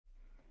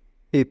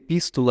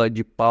Epístola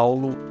de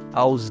Paulo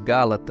aos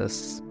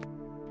Gálatas,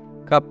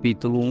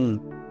 capítulo 1.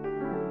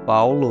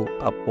 Paulo,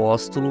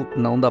 apóstolo,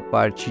 não da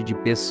parte de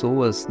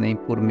pessoas, nem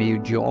por meio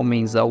de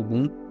homens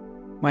algum,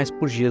 mas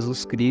por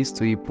Jesus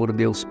Cristo e por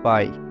Deus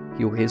Pai,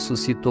 que o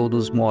ressuscitou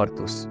dos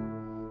mortos,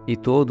 e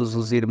todos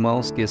os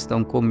irmãos que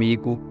estão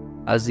comigo,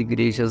 as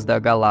igrejas da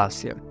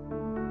Galácia.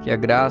 Que a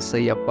graça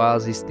e a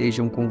paz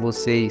estejam com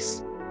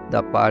vocês,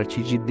 da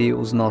parte de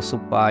Deus nosso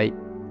Pai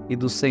e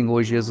do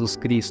Senhor Jesus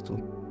Cristo,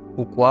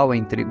 o qual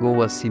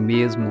entregou a si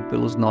mesmo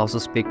pelos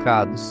nossos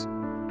pecados,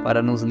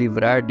 para nos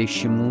livrar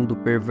deste mundo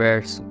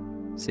perverso,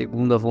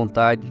 segundo a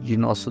vontade de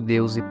nosso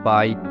Deus e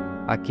Pai,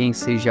 a quem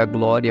seja a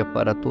glória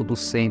para todo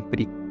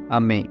sempre.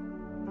 Amém.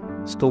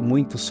 Estou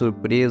muito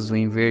surpreso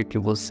em ver que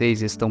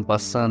vocês estão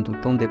passando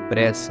tão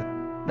depressa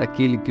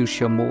daquele que os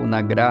chamou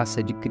na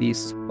graça de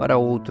Cristo para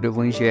outro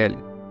evangelho,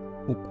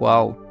 o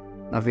qual,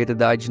 na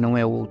verdade, não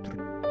é outro.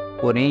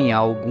 Porém, há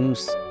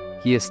alguns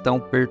que estão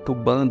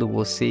perturbando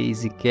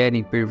vocês e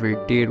querem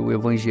perverter o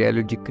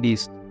evangelho de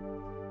Cristo.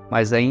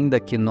 Mas ainda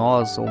que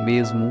nós, ou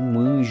mesmo um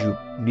anjo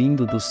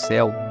vindo do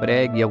céu,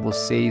 pregue a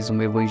vocês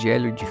um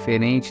evangelho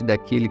diferente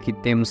daquele que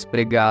temos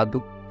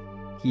pregado,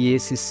 que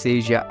esse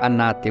seja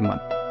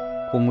anátema.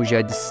 Como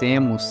já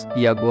dissemos,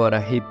 e agora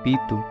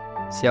repito,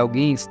 se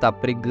alguém está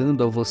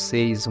pregando a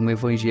vocês um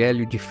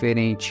evangelho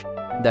diferente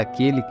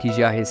daquele que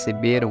já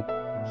receberam,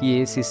 que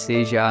esse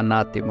seja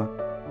anátema.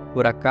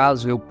 Por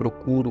acaso eu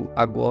procuro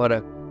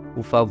agora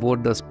o favor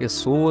das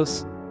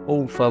pessoas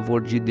ou o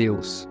favor de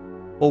Deus?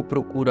 Ou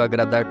procuro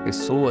agradar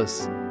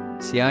pessoas?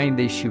 Se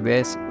ainda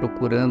estivesse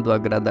procurando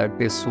agradar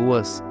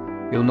pessoas,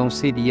 eu não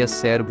seria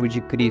servo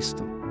de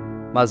Cristo.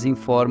 Mas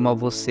informo a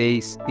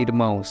vocês,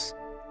 irmãos,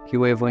 que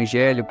o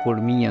evangelho por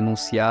mim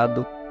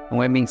anunciado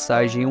não é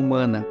mensagem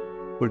humana,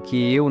 porque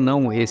eu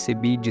não o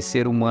recebi de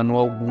ser humano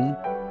algum,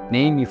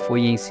 nem me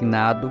foi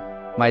ensinado,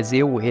 mas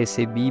eu o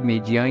recebi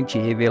mediante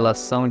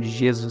revelação de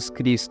Jesus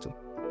Cristo,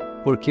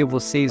 porque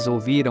vocês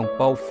ouviram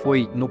qual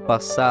foi, no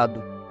passado,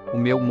 o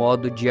meu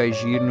modo de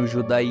agir no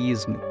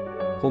judaísmo,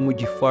 como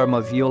de forma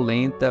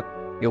violenta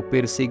eu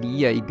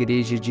perseguia a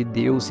igreja de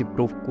Deus e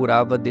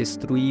procurava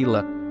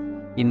destruí-la,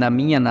 e na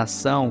minha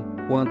nação,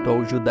 quanto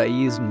ao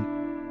judaísmo,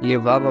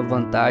 levava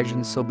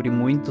vantagem sobre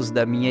muitos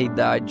da minha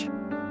idade,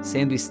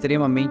 sendo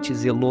extremamente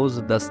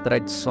zeloso das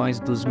tradições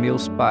dos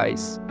meus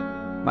pais.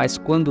 Mas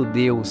quando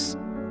Deus,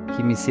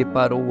 que me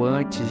separou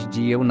antes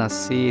de eu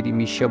nascer e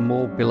me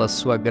chamou pela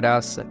sua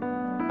graça,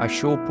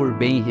 achou por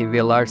bem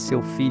revelar seu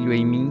Filho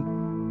em mim,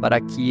 para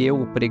que eu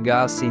o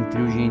pregasse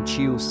entre os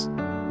gentios,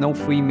 não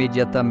fui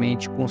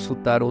imediatamente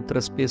consultar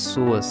outras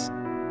pessoas,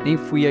 nem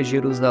fui a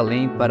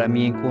Jerusalém para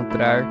me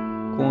encontrar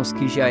com os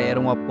que já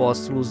eram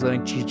apóstolos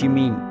antes de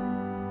mim,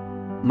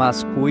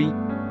 mas fui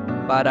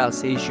para as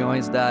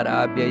regiões da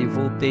Arábia e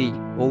voltei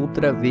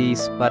outra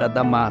vez para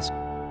Damasco.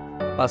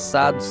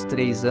 Passados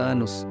 3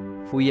 anos,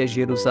 fui a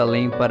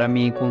Jerusalém para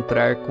me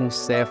encontrar com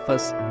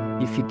Cefas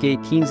e fiquei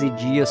 15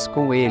 dias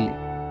com ele,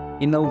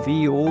 e não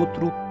vi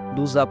outro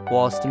dos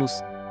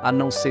apóstolos a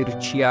não ser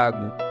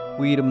Tiago,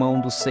 o irmão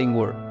do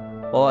Senhor.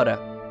 Ora,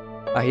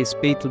 a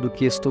respeito do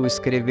que estou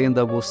escrevendo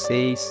a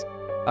vocês,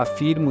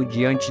 afirmo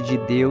diante de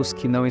Deus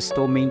que não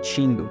estou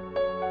mentindo.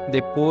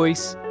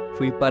 Depois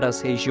fui para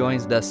as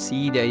regiões da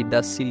Síria e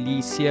da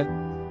Cilícia,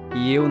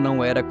 e eu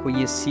não era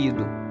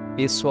conhecido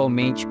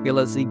pessoalmente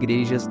pelas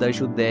igrejas da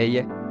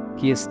Judéia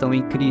que estão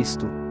em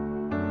Cristo.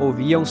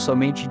 Ouviam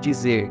somente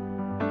dizer: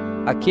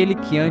 aquele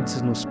que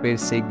antes nos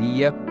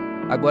perseguia,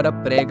 agora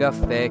prega a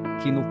fé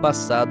que no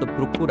passado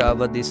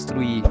procurava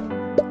destruir,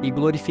 e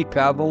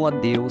glorificavam a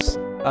Deus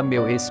a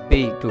meu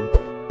respeito.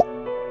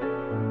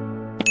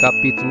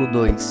 Capítulo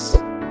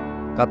 2.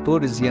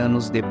 14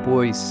 anos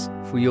depois,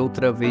 fui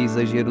outra vez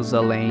a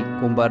Jerusalém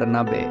com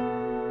Barnabé,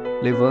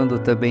 levando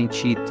também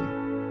Tito.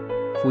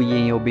 Fui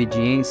em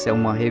obediência a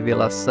uma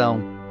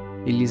revelação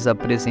e lhes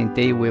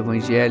apresentei o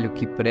evangelho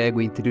que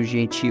prego entre os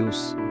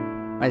gentios,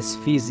 mas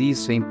fiz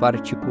isso em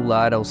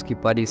particular aos que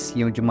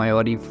pareciam de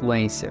maior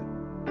influência,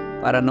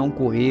 para não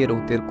correr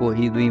ou ter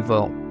corrido em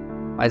vão.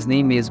 Mas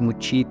nem mesmo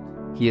Tito,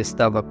 que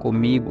estava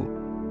comigo,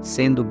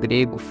 sendo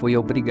grego, foi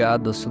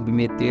obrigado a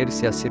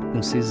submeter-se à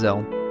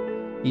circuncisão.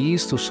 E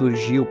isto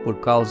surgiu por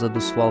causa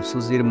dos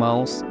falsos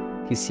irmãos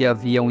que se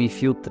haviam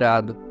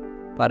infiltrado,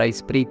 para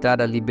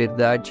espreitar a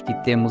liberdade que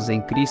temos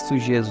em Cristo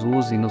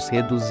Jesus e nos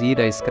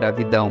reduzir à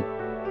escravidão.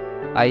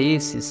 A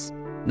esses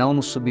não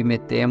nos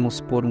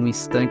submetemos por um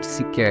instante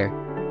sequer,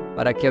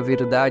 para que a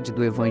verdade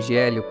do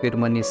Evangelho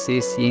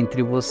permanecesse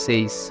entre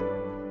vocês.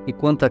 E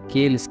quanto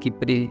àqueles que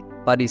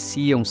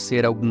pareciam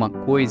ser alguma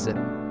coisa,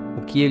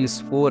 o que eles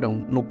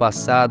foram no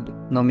passado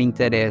não me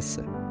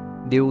interessa.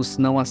 Deus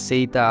não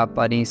aceita a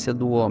aparência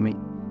do homem.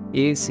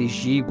 Esses,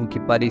 digo, que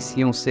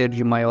pareciam ser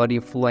de maior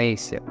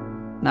influência,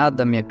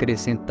 nada me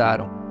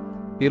acrescentaram.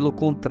 Pelo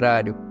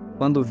contrário,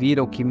 quando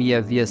viram que me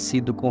havia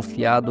sido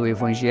confiado o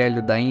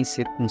evangelho da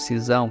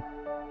incircuncisão,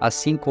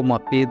 assim como a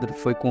Pedro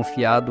foi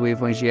confiado o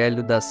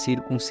evangelho da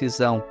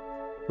circuncisão,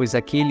 pois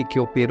aquele que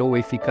operou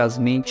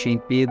eficazmente em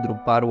Pedro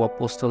para o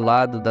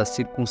apostolado da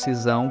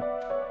circuncisão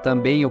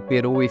também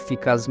operou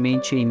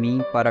eficazmente em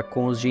mim para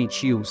com os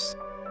gentios.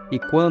 E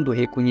quando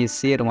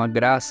reconheceram a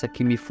graça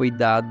que me foi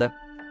dada,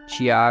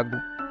 Tiago,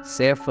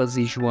 Cefas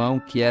e João,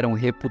 que eram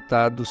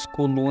reputados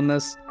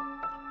colunas,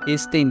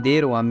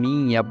 estenderam a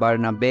mim e a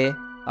Barnabé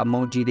a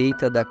mão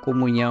direita da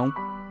comunhão,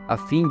 a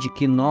fim de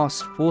que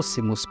nós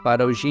fôssemos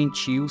para os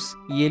gentios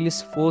e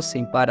eles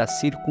fossem para a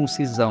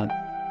circuncisão.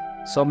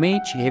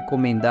 Somente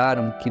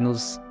recomendaram que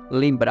nos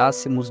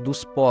lembrássemos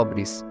dos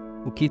pobres,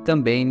 o que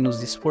também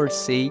nos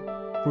esforcei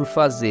por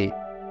fazer.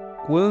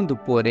 Quando,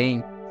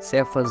 porém,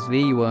 Cefas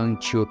veio a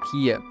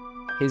Antioquia,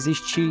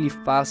 resisti-lhe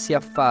face a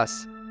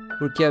face,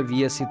 porque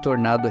havia se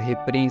tornado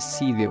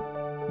repreensível.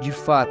 De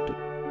fato,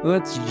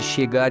 antes de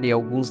chegarem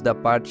alguns da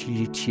parte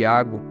de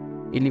Tiago,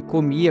 ele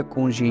comia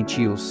com os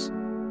gentios.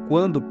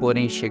 Quando,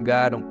 porém,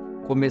 chegaram,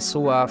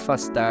 começou a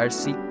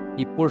afastar-se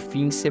e, por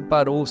fim,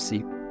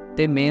 separou-se,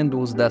 temendo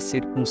os da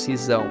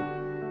circuncisão.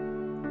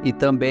 E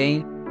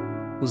também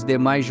os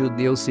demais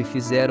judeus se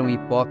fizeram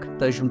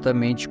hipócritas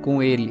juntamente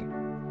com ele,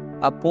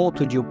 a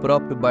ponto de o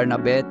próprio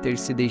Barnabé ter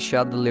se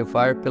deixado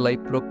levar pela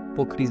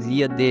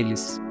hipocrisia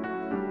deles.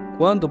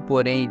 Quando,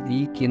 porém,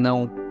 vi que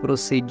não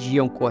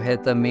procediam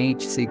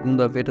corretamente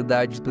segundo a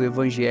verdade do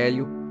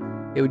Evangelho,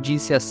 eu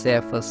disse a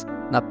Cefas,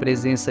 na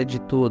presença de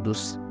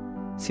todos: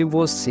 se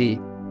você,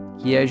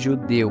 que é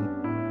judeu,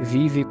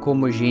 vive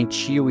como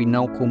gentio e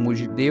não como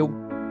judeu,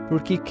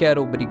 por que quer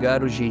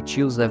obrigar os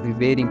gentios a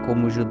viverem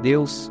como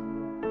judeus?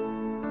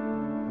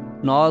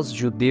 Nós,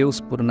 judeus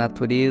por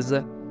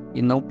natureza,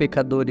 e não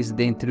pecadores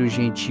dentre os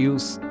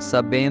gentios,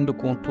 sabendo,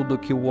 contudo,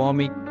 que o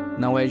homem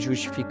não é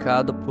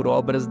justificado por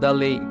obras da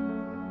lei,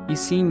 e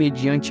sim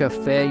mediante a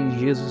fé em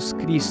Jesus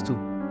Cristo.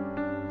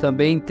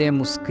 Também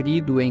temos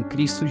crido em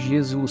Cristo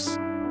Jesus,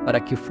 para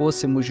que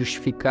fôssemos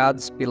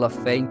justificados pela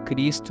fé em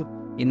Cristo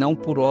e não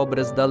por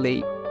obras da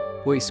lei,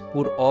 pois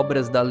por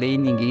obras da lei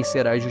ninguém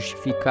será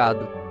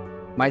justificado.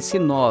 Mas se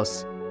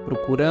nós,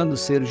 procurando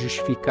ser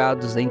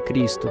justificados em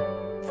Cristo,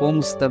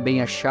 fomos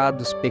também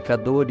achados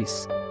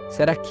pecadores,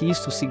 será que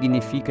isto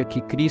significa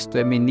que Cristo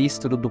é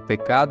ministro do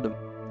pecado?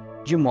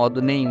 De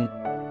modo nenhum,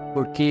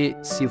 porque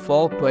se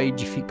volto a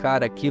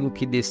edificar aquilo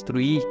que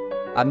destruí,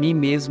 a mim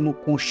mesmo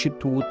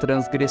constituo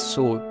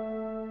transgressor.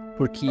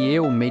 Porque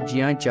eu,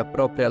 mediante a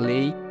própria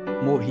lei,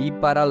 morri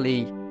para a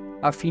lei,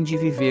 a fim de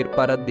viver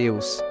para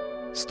Deus.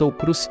 Estou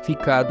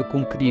crucificado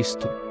com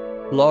Cristo.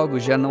 Logo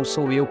já não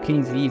sou eu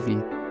quem vive,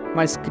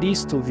 mas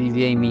Cristo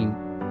vive em mim.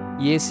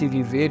 E esse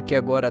viver que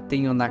agora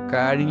tenho na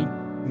carne,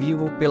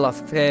 vivo pela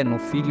fé no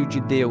Filho de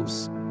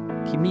Deus,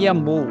 que me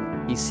amou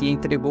e se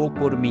entregou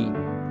por mim.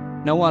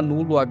 Não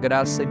anulo a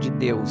graça de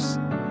Deus,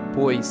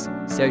 pois,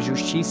 se a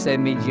justiça é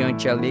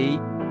mediante a lei,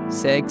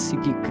 segue-se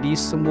que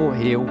Cristo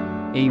morreu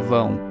em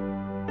vão.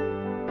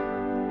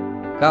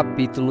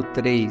 Capítulo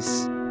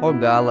 3. Ó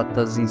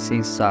Gálatas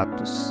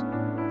insensatos!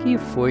 Quem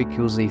foi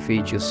que os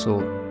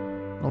enfeitiçou?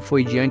 Não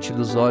foi diante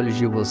dos olhos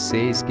de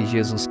vocês que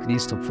Jesus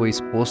Cristo foi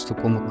exposto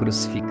como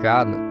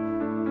crucificado?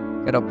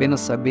 Quero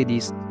apenas saber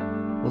isto.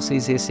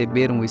 Vocês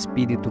receberam o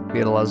Espírito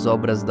pelas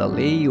obras da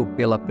lei ou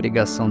pela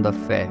pregação da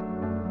fé?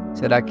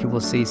 Será que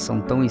vocês são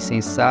tão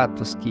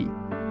insensatos que,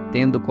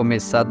 tendo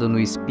começado no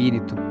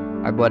Espírito,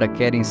 agora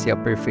querem se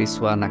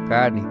aperfeiçoar na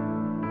carne?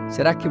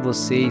 Será que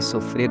vocês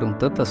sofreram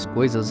tantas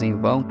coisas em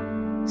vão?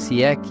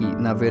 Se é que,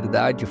 na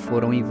verdade,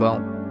 foram em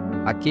vão.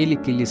 Aquele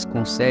que lhes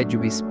concede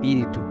o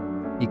Espírito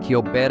e que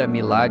opera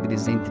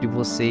milagres entre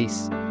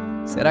vocês,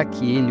 será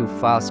que ele o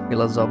faz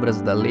pelas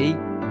obras da lei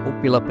ou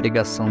pela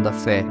pregação da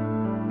fé?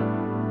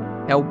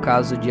 É o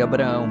caso de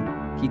Abraão,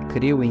 que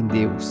creu em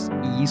Deus,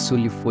 e isso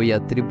lhe foi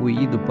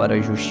atribuído para a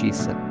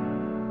justiça.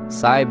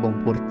 Saibam,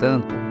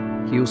 portanto,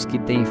 que os que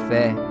têm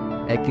fé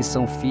é que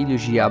são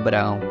filhos de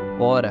Abraão.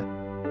 Ora,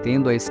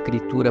 tendo a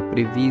Escritura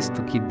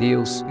previsto que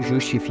Deus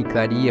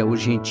justificaria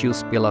os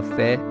gentios pela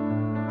fé,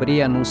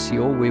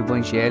 preanunciou o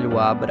Evangelho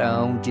a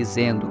Abraão,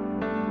 dizendo: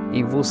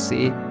 em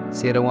você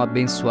serão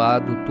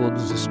abençoados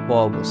todos os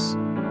povos.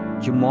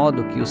 De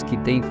modo que os que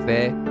têm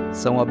fé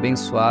são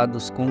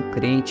abençoados com o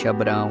crente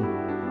Abraão,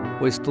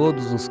 pois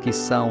todos os que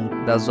são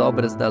das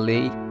obras da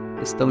lei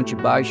estão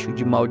debaixo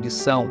de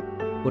maldição,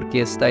 porque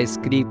está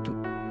escrito: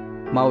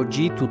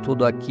 maldito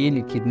todo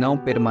aquele que não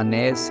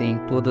permanece em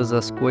todas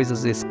as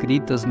coisas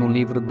escritas no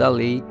livro da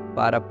lei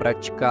para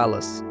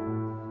praticá-las.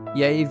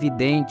 E é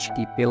evidente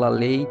que pela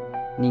lei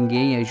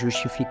ninguém é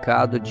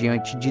justificado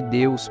diante de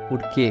Deus,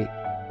 porque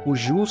o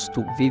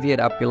justo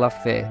viverá pela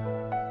fé.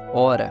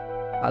 Ora,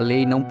 a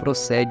lei não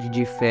procede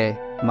de fé,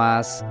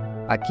 mas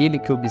aquele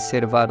que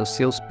observar os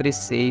seus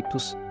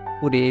preceitos,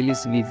 por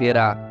eles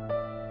viverá.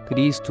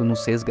 Cristo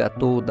nos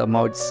resgatou da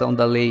maldição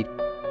da lei,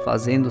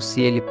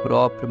 fazendo-se ele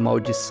próprio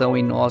maldição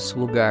em nosso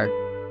lugar,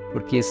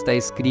 porque está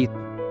escrito: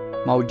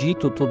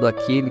 maldito todo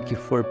aquele que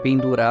for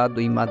pendurado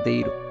em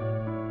madeiro,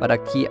 para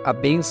que a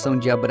bênção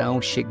de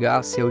Abraão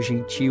chegasse aos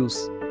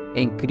gentios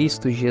em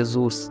Cristo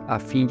Jesus, a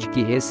fim de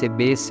que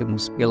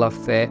recebêssemos pela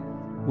fé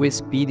o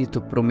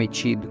Espírito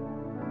prometido.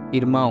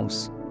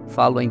 Irmãos,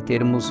 falo em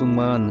termos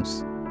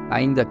humanos,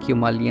 ainda que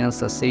uma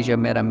aliança seja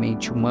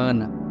meramente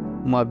humana,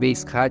 uma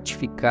vez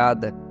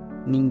ratificada,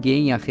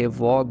 ninguém a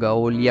revoga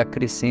ou lhe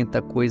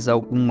acrescenta coisa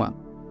alguma.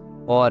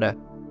 Ora,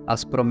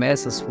 as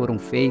promessas foram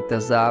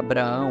feitas a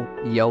Abraão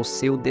e ao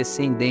seu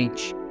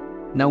descendente.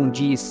 Não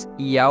diz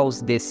e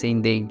aos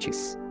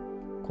descendentes,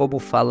 como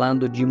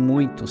falando de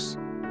muitos,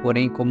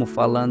 porém como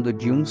falando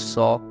de um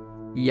só,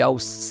 e ao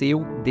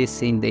seu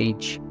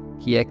descendente,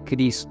 que é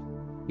Cristo.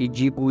 E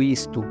digo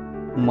isto: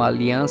 uma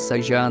aliança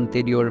já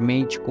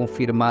anteriormente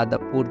confirmada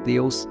por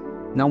Deus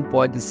não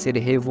pode ser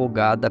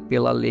revogada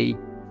pela lei,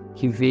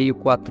 que veio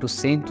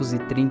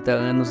 430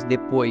 anos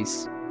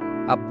depois,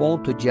 a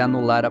ponto de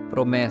anular a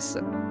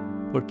promessa.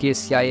 Porque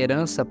se a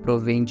herança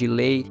provém de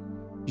lei,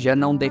 já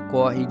não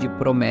decorre de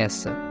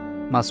promessa,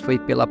 mas foi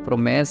pela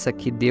promessa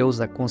que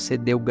Deus a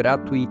concedeu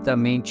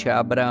gratuitamente a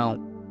Abraão.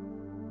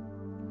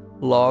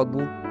 Logo,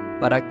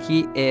 para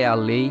que é a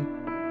lei,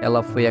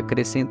 ela foi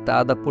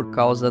acrescentada por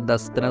causa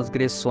das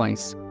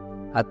transgressões,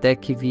 até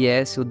que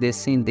viesse o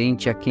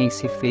descendente a quem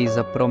se fez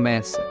a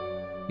promessa,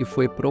 e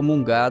foi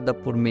promulgada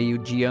por meio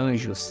de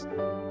anjos,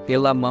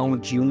 pela mão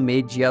de um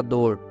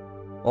mediador.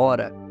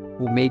 Ora,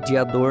 o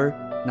mediador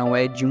não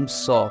é de um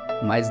só,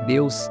 mas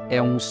Deus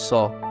é um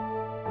só.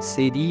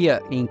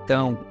 Seria,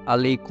 então, a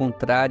lei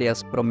contrária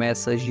às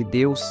promessas de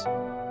Deus?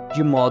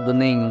 De modo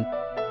nenhum,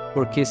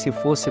 porque se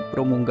fosse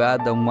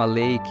promulgada uma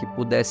lei que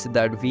pudesse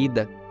dar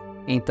vida,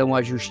 então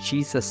a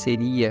justiça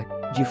seria,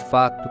 de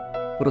fato,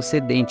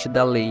 procedente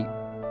da lei.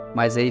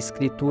 Mas a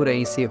Escritura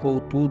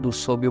encerrou tudo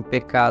sob o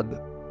pecado,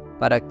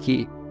 para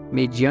que,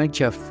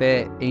 mediante a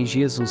fé em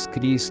Jesus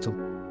Cristo,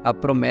 a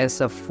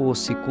promessa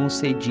fosse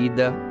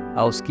concedida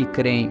aos que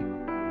creem.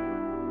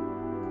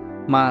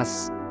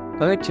 Mas,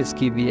 antes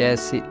que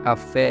viesse a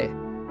fé,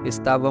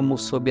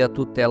 estávamos sob a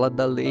tutela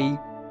da lei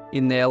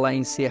e nela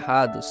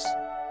encerrados,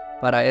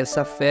 para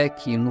essa fé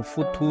que, no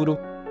futuro,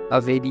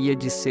 haveria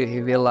de ser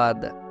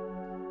revelada.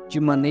 De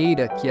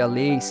maneira que a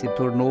lei se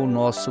tornou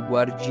nosso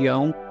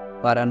guardião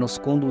para nos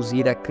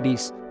conduzir a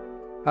Cristo,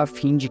 a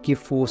fim de que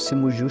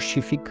fôssemos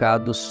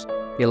justificados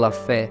pela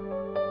fé.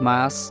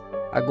 Mas,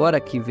 agora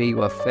que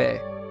veio a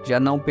fé, já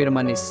não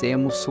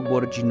permanecemos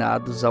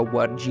subordinados ao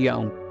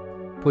guardião,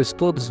 pois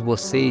todos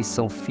vocês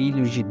são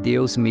filhos de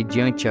Deus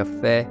mediante a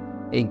fé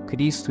em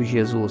Cristo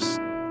Jesus.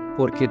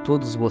 Porque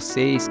todos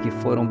vocês que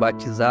foram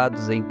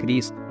batizados em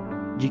Cristo,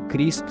 de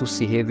Cristo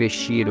se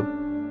revestiram.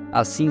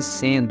 Assim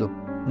sendo,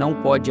 não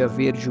pode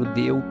haver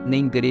judeu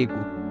nem grego,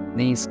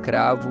 nem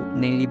escravo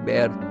nem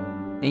liberto,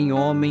 nem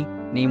homem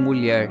nem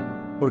mulher,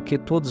 porque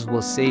todos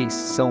vocês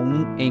são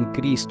um em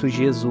Cristo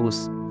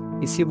Jesus.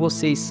 E se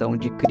vocês são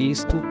de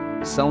Cristo,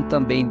 são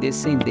também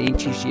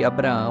descendentes de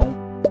Abraão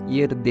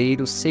e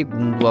herdeiros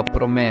segundo a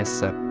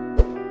promessa.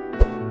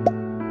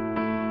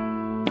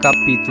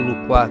 Capítulo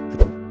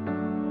 4.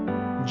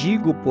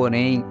 Digo,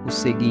 porém, o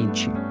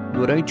seguinte: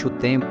 durante o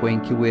tempo em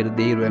que o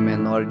herdeiro é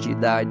menor de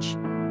idade,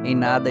 em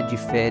nada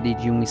difere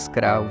de um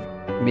escravo,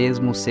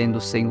 mesmo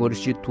sendo senhor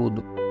de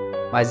tudo,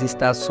 mas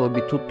está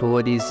sob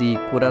tutores e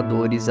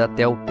curadores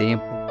até o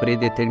tempo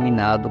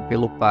predeterminado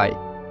pelo Pai.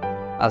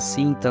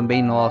 Assim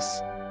também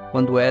nós,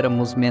 quando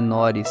éramos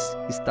menores,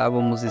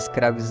 estávamos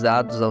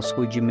escravizados aos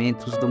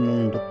rudimentos do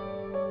mundo.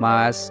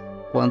 Mas,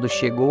 quando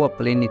chegou a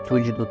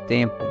plenitude do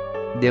tempo,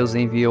 Deus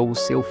enviou o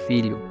seu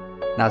Filho,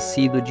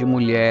 nascido de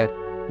mulher,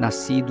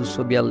 nascido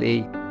sob a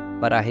lei,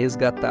 para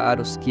resgatar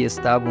os que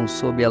estavam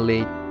sob a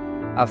lei,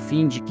 a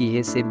fim de que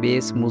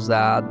recebêssemos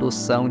a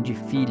adoção de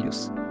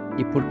filhos.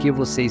 E porque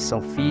vocês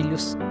são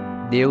filhos,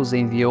 Deus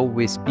enviou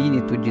o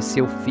Espírito de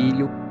seu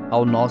Filho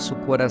ao nosso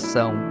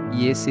coração,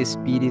 e esse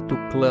Espírito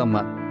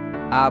clama: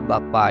 Abba,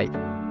 Pai.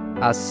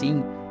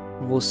 Assim,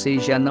 você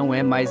já não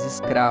é mais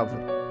escravo,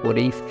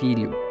 porém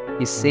filho,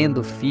 e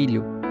sendo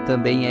filho,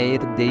 também é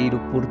herdeiro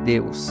por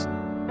Deus.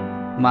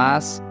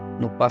 Mas,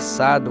 no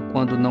passado,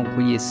 quando não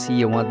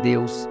conheciam a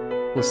Deus,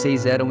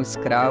 vocês eram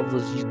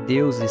escravos de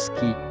deuses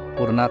que,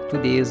 por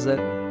natureza,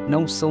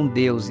 não são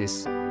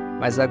deuses.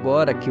 Mas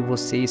agora que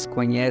vocês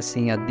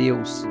conhecem a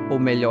Deus, ou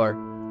melhor,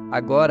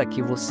 agora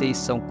que vocês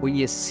são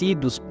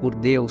conhecidos por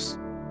Deus,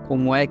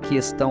 como é que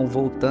estão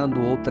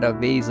voltando outra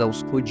vez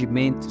aos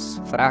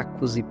rudimentos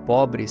fracos e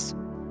pobres,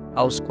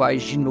 aos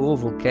quais de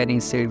novo querem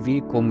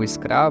servir como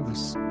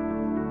escravos?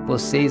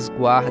 Vocês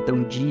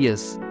guardam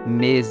dias,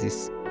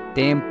 meses,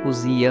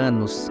 tempos e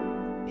anos.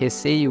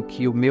 Receio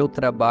que o meu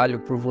trabalho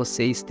por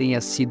vocês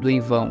tenha sido em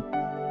vão.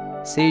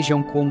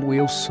 Sejam como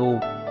eu sou,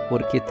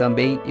 porque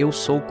também eu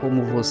sou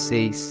como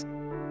vocês.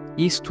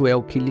 Isto é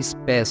o que lhes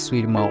peço,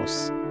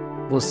 irmãos.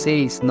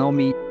 Vocês não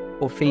me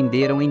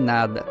ofenderam em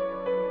nada,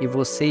 e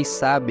vocês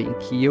sabem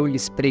que eu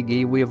lhes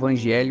preguei o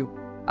Evangelho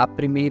a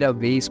primeira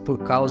vez por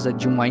causa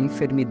de uma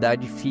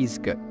enfermidade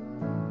física.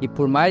 E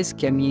por mais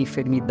que a minha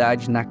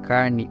enfermidade na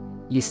carne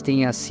lhes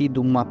tenha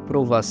sido uma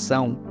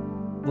provação,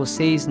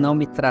 vocês não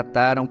me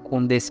trataram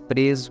com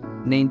desprezo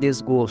nem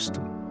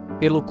desgosto.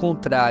 Pelo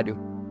contrário,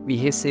 me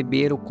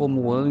receberam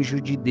como anjo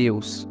de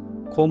Deus,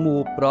 como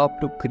o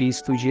próprio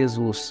Cristo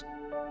Jesus.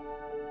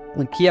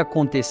 O que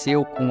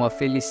aconteceu com a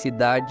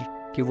felicidade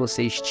que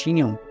vocês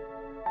tinham?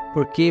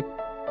 Porque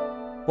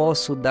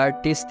posso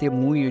dar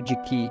testemunho de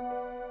que,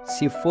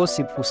 Se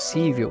fosse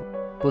possível,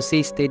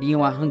 vocês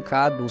teriam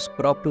arrancado os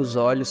próprios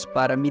olhos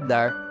para me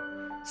dar.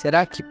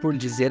 Será que por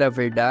dizer a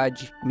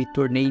verdade me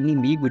tornei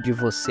inimigo de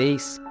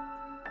vocês?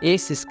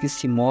 Esses que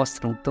se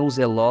mostram tão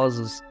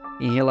zelosos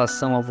em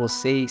relação a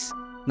vocês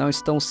não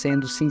estão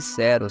sendo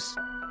sinceros.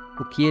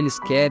 O que eles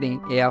querem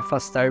é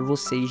afastar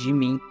vocês de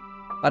mim,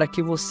 para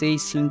que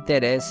vocês se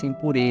interessem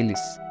por eles.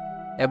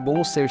 É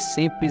bom ser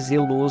sempre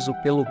zeloso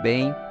pelo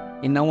bem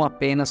e não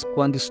apenas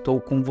quando estou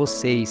com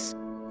vocês.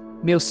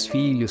 Meus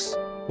filhos,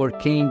 por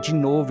quem de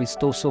novo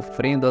estou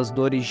sofrendo as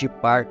dores de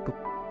parto,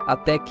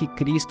 até que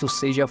Cristo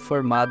seja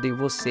formado em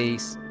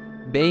vocês.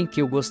 Bem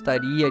que eu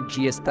gostaria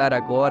de estar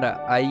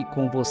agora aí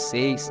com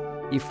vocês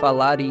e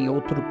falar em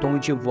outro tom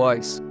de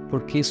voz,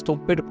 porque estou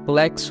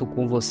perplexo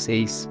com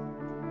vocês.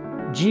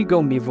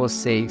 Digam-me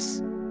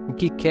vocês, o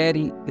que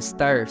querem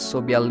estar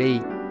sob a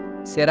lei?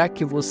 Será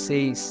que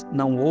vocês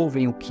não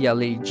ouvem o que a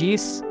lei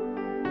diz?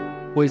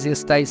 Pois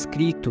está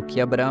escrito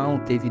que Abraão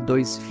teve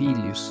 2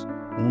 filhos,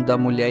 um da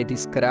mulher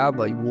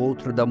escrava e o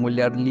outro da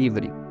mulher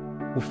livre.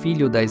 O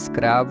filho da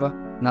escrava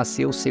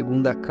nasceu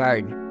segundo a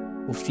carne,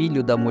 o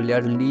filho da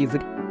mulher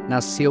livre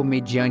nasceu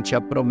mediante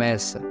a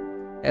promessa.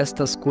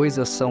 Estas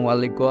coisas são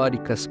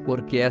alegóricas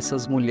porque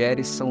essas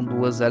mulheres são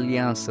 2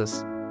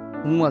 alianças.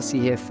 Uma se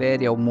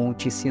refere ao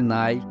monte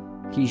Sinai,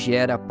 que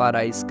gera para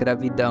a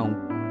escravidão.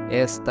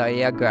 Esta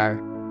é Agar.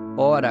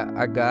 Ora,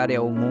 Agar é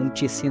o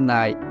monte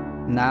Sinai,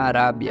 na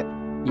Arábia,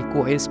 e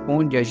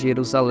corresponde a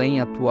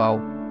Jerusalém atual,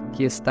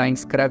 que está em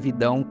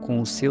escravidão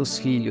com os seus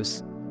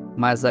filhos.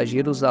 Mas a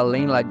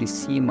Jerusalém lá de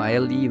cima é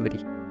livre,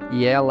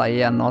 e ela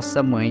é a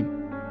nossa mãe,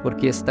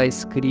 porque está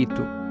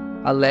escrito: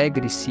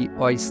 alegre-se,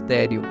 ó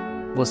estéril,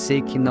 você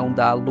que não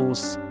dá à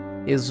luz,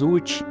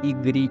 exulte e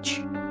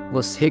grite,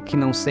 você que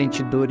não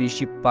sente dores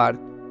de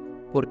parto,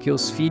 porque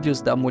os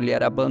filhos da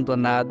mulher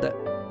abandonada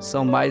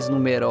são mais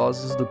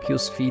numerosos do que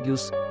os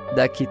filhos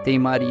da que tem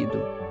marido.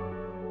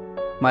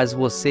 Mas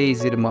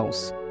vocês,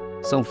 irmãos,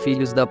 são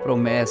filhos da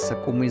promessa,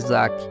 como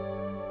Isaque.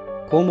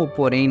 Como,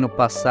 porém, no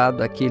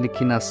passado aquele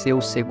que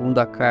nasceu segundo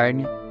a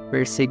carne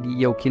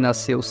perseguia o que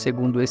nasceu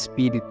segundo o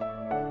Espírito,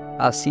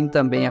 assim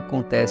também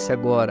acontece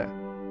agora.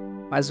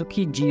 Mas o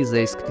que diz a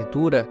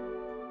Escritura?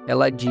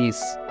 Ela diz: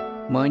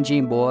 mande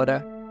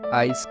embora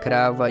a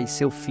escrava e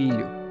seu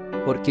filho,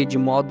 porque de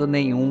modo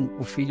nenhum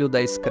o filho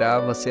da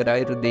escrava será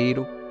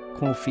herdeiro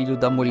com o filho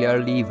da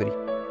mulher livre.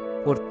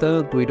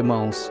 Portanto,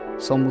 irmãos,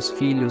 somos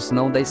filhos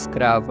não da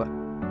escrava,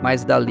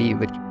 mas da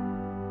livre.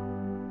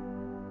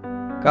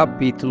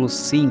 Capítulo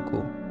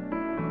 5.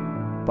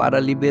 Para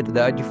a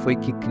liberdade foi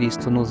que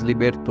Cristo nos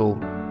libertou.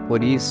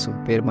 Por isso,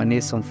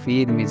 permaneçam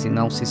firmes e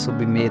não se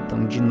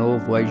submetam de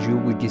novo a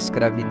jugo de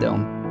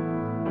escravidão.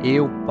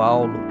 Eu,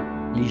 Paulo,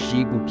 lhes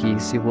digo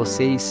que, se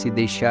vocês se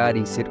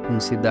deixarem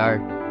circuncidar,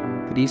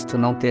 Cristo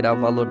não terá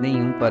valor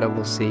nenhum para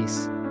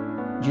vocês.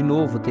 De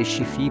novo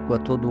testifico a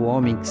todo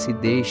homem que se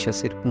deixa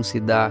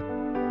circuncidar,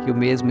 que o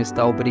mesmo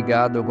está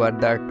obrigado a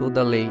guardar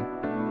toda a lei.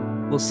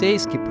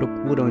 Vocês que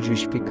procuram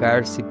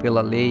justificar-se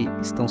pela lei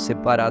estão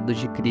separados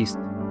de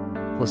Cristo.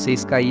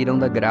 Vocês caíram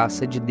da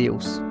graça de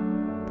Deus,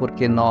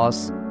 porque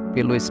nós,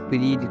 pelo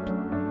Espírito,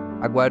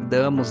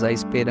 aguardamos a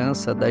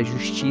esperança da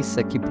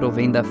justiça que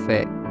provém da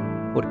fé.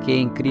 Porque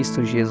em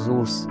Cristo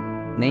Jesus,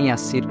 nem a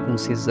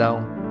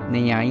circuncisão,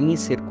 nem a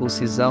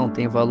incircuncisão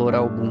tem valor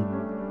algum,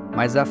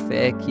 mas a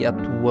fé que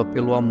atua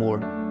pelo amor.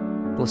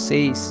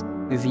 Vocês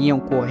vinham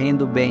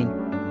correndo bem.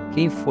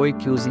 Quem foi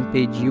que os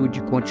impediu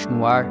de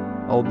continuar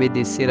a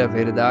obedecer à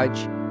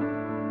verdade?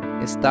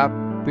 Esta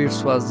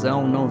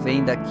persuasão não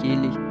vem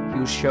daquele que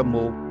os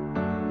chamou.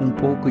 Um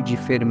pouco de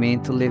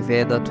fermento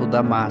leveda toda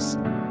a massa.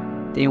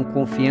 Tenham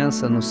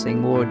confiança no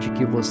Senhor de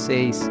que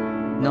vocês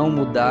não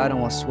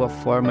mudaram a sua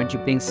forma de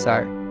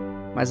pensar,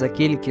 mas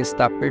aquele que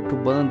está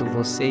perturbando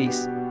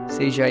vocês,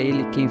 seja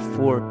ele quem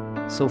for,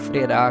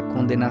 sofrerá a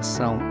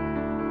condenação.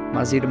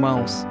 Mas,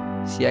 irmãos,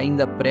 se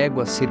ainda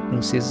prego a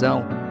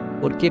circuncisão,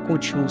 por que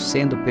continuo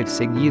sendo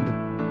perseguido?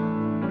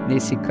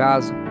 Nesse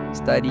caso,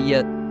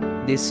 estaria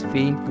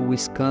desfeito o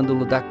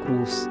escândalo da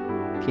cruz.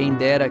 Quem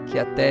dera que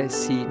até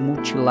se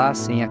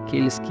mutilassem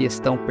aqueles que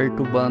estão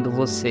perturbando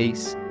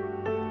vocês.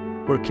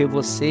 Porque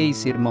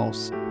vocês,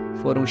 irmãos,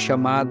 foram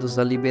chamados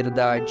à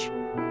liberdade,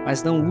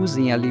 mas não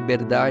usem a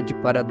liberdade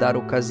para dar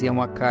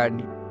ocasião à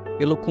carne.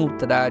 Pelo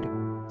contrário,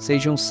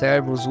 sejam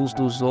servos uns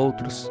dos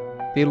outros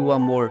pelo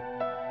amor.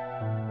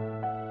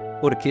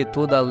 Porque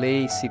toda a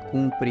lei se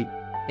cumpre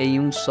em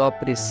um só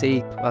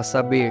preceito, a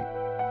saber,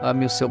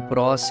 ame o seu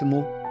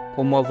próximo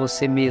como a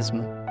você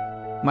mesmo.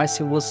 Mas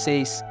se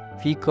vocês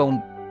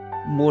ficam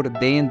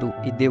mordendo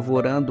e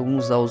devorando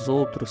uns aos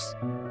outros,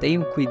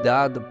 tenham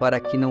cuidado para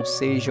que não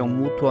sejam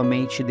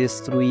mutuamente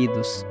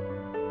destruídos.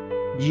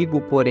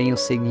 Digo, porém, o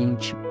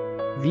seguinte: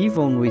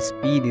 vivam no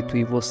Espírito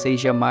e vocês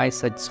jamais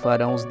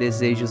satisfarão os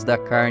desejos da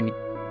carne,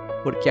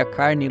 porque a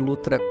carne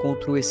luta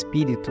contra o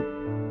Espírito,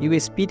 e o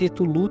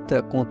Espírito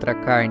luta contra a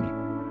carne,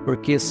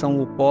 porque são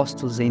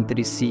opostos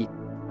entre si,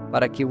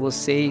 para que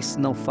vocês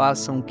não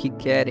façam o que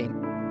querem.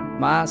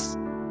 Mas,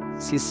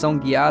 se são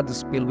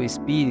guiados pelo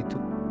Espírito,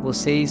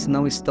 vocês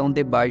não estão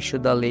debaixo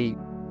da lei.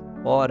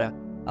 Ora,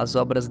 as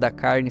obras da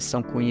carne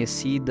são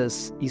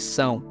conhecidas e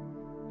são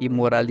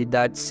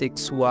imoralidade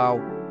sexual,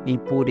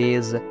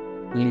 impureza,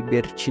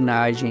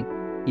 libertinagem,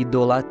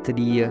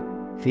 idolatria,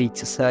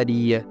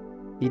 feitiçaria,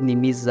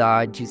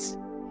 inimizades,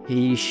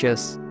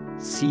 rixas,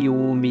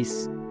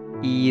 ciúmes,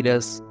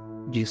 iras,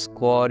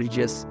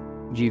 discórdias,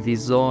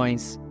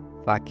 divisões,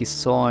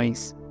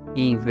 facções,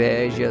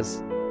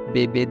 invejas,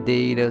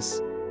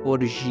 bebedeiras,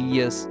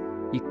 orgias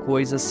e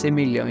coisas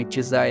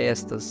semelhantes a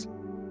estas.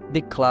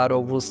 Declaro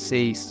a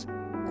vocês,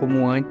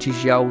 como antes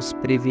já os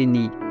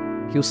preveni,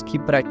 que os que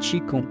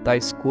praticam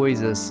tais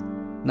coisas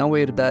não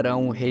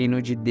herdarão o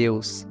reino de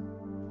Deus.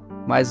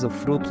 Mas o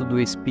fruto do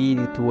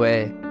Espírito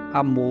é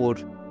amor,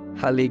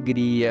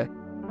 alegria,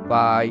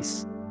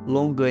 paz,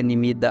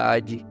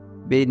 longanimidade,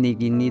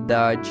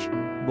 benignidade,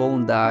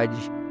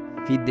 bondade,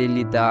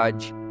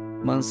 fidelidade,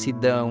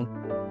 mansidão,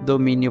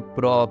 domínio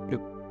próprio.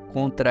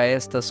 Contra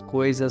estas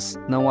coisas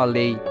não há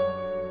lei.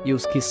 E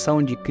os que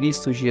são de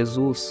Cristo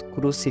Jesus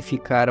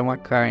crucificaram a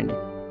carne,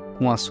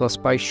 com as suas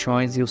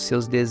paixões e os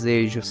seus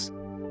desejos.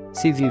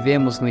 Se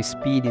vivemos no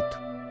Espírito,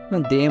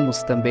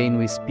 andemos também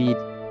no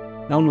Espírito.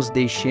 Não nos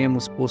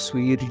deixemos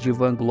possuir de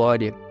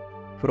vanglória,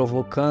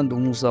 provocando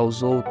uns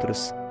aos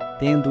outros,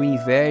 tendo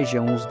inveja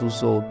uns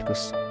dos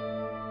outros.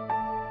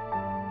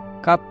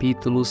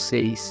 Capítulo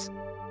 6.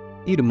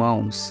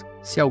 Irmãos,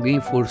 se alguém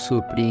for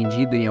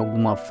surpreendido em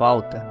alguma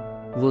falta,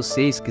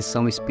 vocês que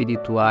são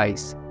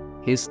espirituais,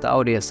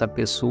 restaure essa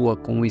pessoa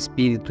com um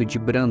espírito de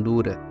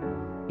brandura,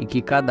 e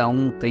que cada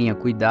um tenha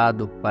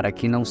cuidado para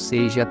que não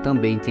seja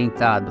também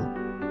tentado.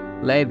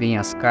 Levem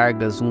as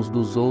cargas uns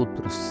dos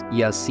outros,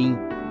 e assim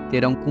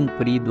terão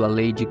cumprido a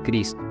lei de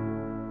Cristo.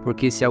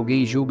 Porque se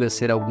alguém julga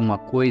ser alguma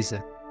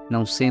coisa,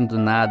 não sendo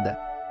nada,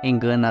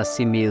 engana a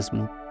si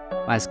mesmo.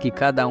 Mas que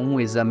cada um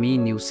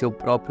examine o seu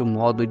próprio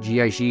modo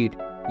de agir,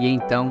 e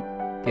então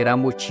terá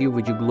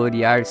motivo de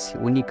gloriar-se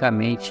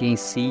unicamente em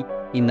si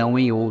e não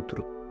em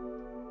outro.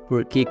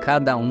 Porque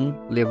cada um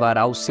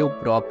levará o seu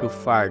próprio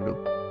fardo.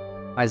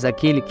 Mas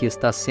aquele que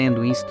está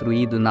sendo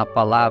instruído na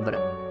palavra,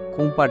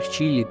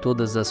 compartilhe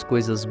todas as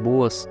coisas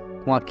boas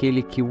com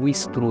aquele que o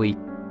instrui.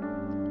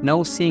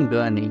 Não se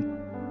enganem,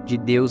 de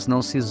Deus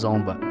não se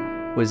zomba,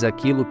 pois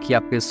aquilo que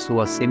a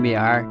pessoa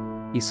semear,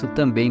 isso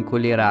também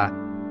colherá.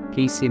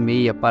 Quem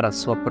semeia para a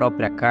sua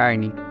própria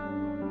carne,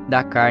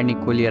 da carne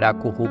colherá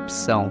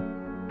corrupção,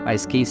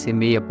 mas quem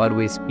semeia para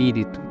o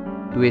Espírito,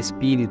 do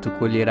Espírito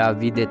colherá a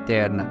vida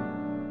eterna.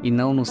 E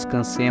não nos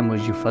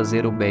cansemos de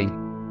fazer o bem,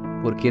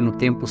 porque no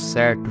tempo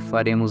certo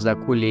faremos a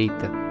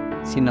colheita,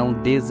 se não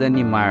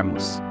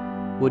desanimarmos.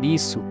 Por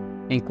isso,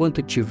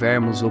 enquanto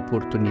tivermos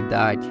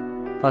oportunidade,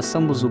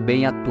 façamos o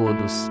bem a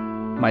todos,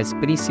 mas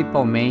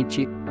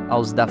principalmente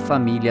aos da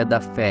família da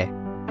fé.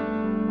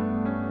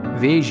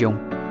 Vejam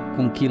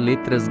com que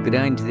letras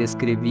grandes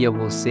escrevi a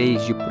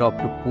vocês de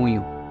próprio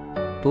punho.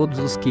 Todos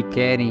os que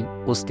querem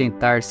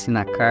ostentar-se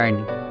na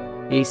carne,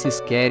 esses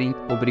querem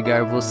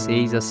obrigar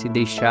vocês a se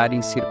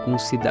deixarem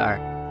circuncidar,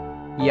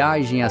 e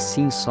agem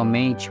assim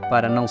somente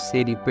para não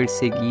serem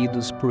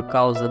perseguidos por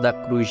causa da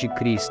cruz de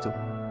Cristo,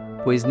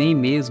 pois nem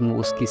mesmo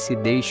os que se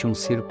deixam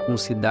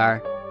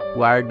circuncidar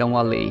guardam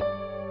a lei,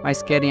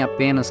 mas querem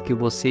apenas que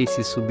vocês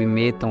se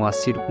submetam à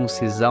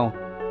circuncisão,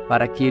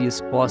 para que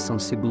eles possam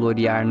se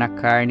gloriar na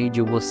carne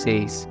de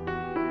vocês.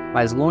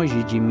 Mas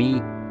longe de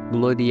mim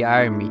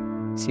gloriar-me,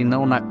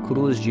 senão na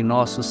cruz de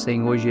nosso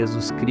Senhor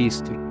Jesus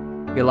Cristo,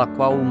 pela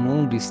qual o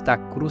mundo está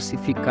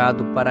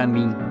crucificado para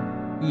mim,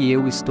 e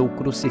eu estou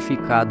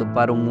crucificado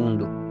para o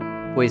mundo.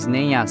 Pois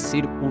nem a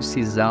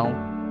circuncisão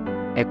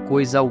é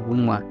coisa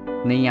alguma,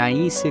 nem a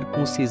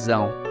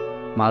incircuncisão,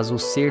 mas o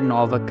ser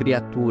nova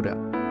criatura,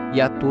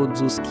 e a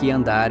todos os que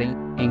andarem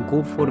em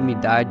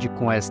conformidade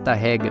com esta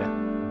regra.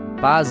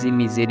 Paz e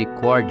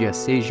misericórdia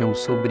sejam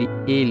sobre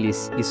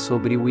eles e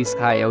sobre o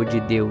Israel de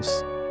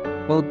Deus.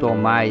 Quanto ao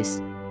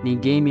mais,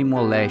 ninguém me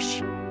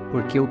moleste,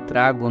 porque eu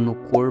trago no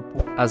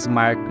corpo as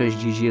marcas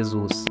de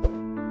Jesus.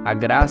 A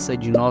graça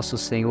de nosso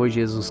Senhor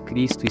Jesus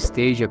Cristo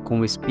esteja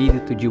com o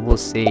espírito de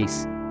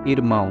vocês,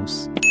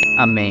 irmãos.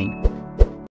 Amém.